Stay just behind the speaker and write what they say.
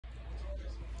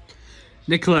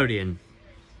Nickelodeon,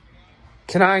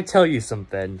 can I tell you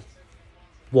something?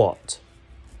 What?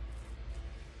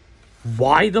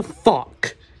 Why the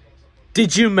fuck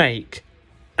did you make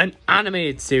an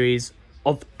animated series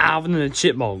of Alvin and the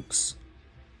Chipmunks?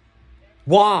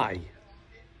 Why?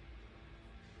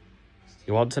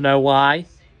 You want to know why?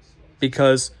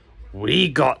 Because we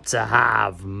got to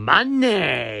have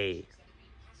money.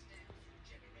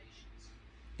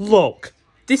 Look,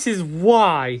 this is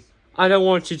why I don't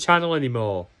watch your channel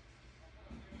anymore.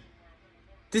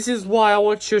 This is why I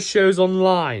watch your shows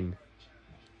online.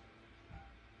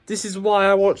 This is why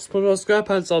I watch SpongeBob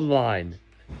SquarePants online.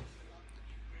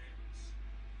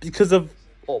 Because of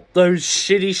those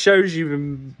shitty shows you've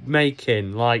been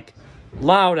making, like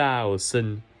Loud House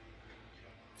and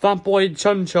Fanboy and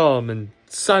Chum Chum and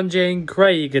Sanjay and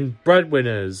Craig and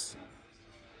Breadwinners.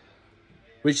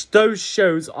 Which those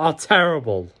shows are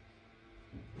terrible.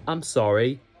 I'm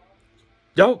sorry.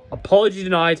 No, apology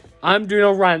denied. I'm doing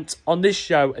a rant on this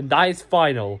show and that is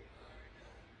final.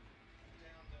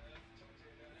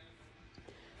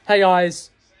 Hey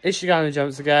guys, it's your guy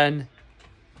Jones again.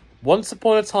 Once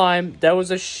upon a time, there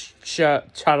was a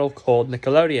channel called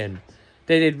Nickelodeon.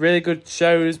 They did really good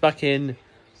shows back in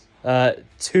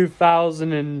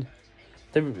 2000 and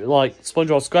like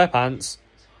SpongeBob SquarePants.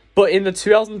 But in the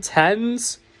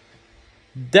 2010s,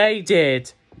 they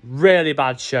did really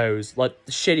bad shows, like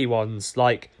the shitty ones,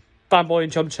 like Fanboy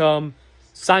and Chum Chum,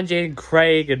 Sanjay and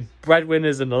Craig and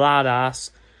Breadwinners and the Loud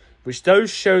Ass, which those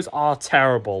shows are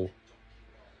terrible.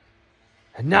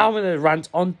 And now I'm going to rant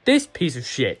on this piece of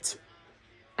shit.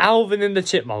 Alvin and the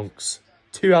Chipmunks,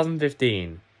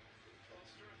 2015.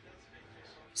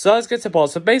 So let's get to the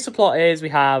plot. So basic plot is we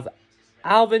have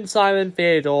Alvin, Simon,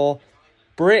 Theodore,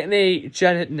 Brittany,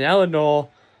 Janet, and Eleanor,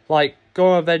 like, go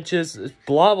on adventures,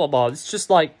 blah, blah, blah. It's just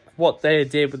like what they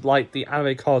did with, like, the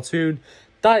anime cartoon.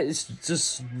 That is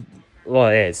just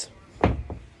what it is.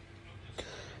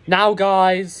 Now,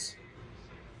 guys,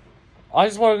 I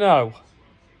just want to know.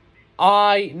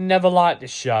 I never liked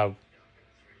this show.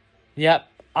 Yep,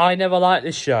 I never liked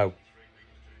this show.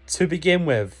 To begin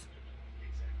with.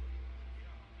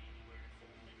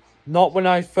 Not when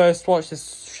I first watched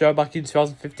this show back in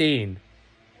 2015.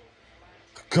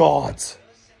 God.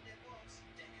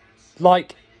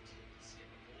 Like,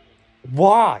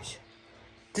 why?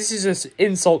 This is just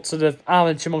insult to the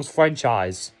Alvin and Chipmunks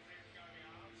franchise.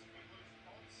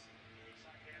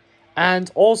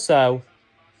 And also,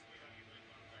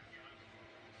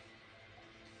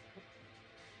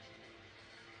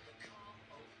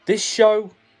 this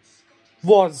show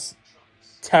was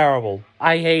terrible.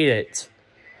 I hate it.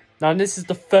 Now, this is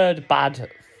the third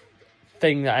bad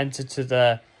thing that entered to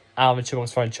the Alvin and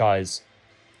Chipmunks franchise.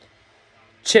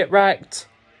 Chipwrecked,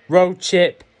 Road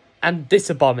Chip, and this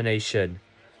abomination.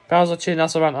 If I was watching,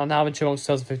 that's around on Alvin and Chipmunks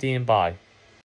 2015. Bye.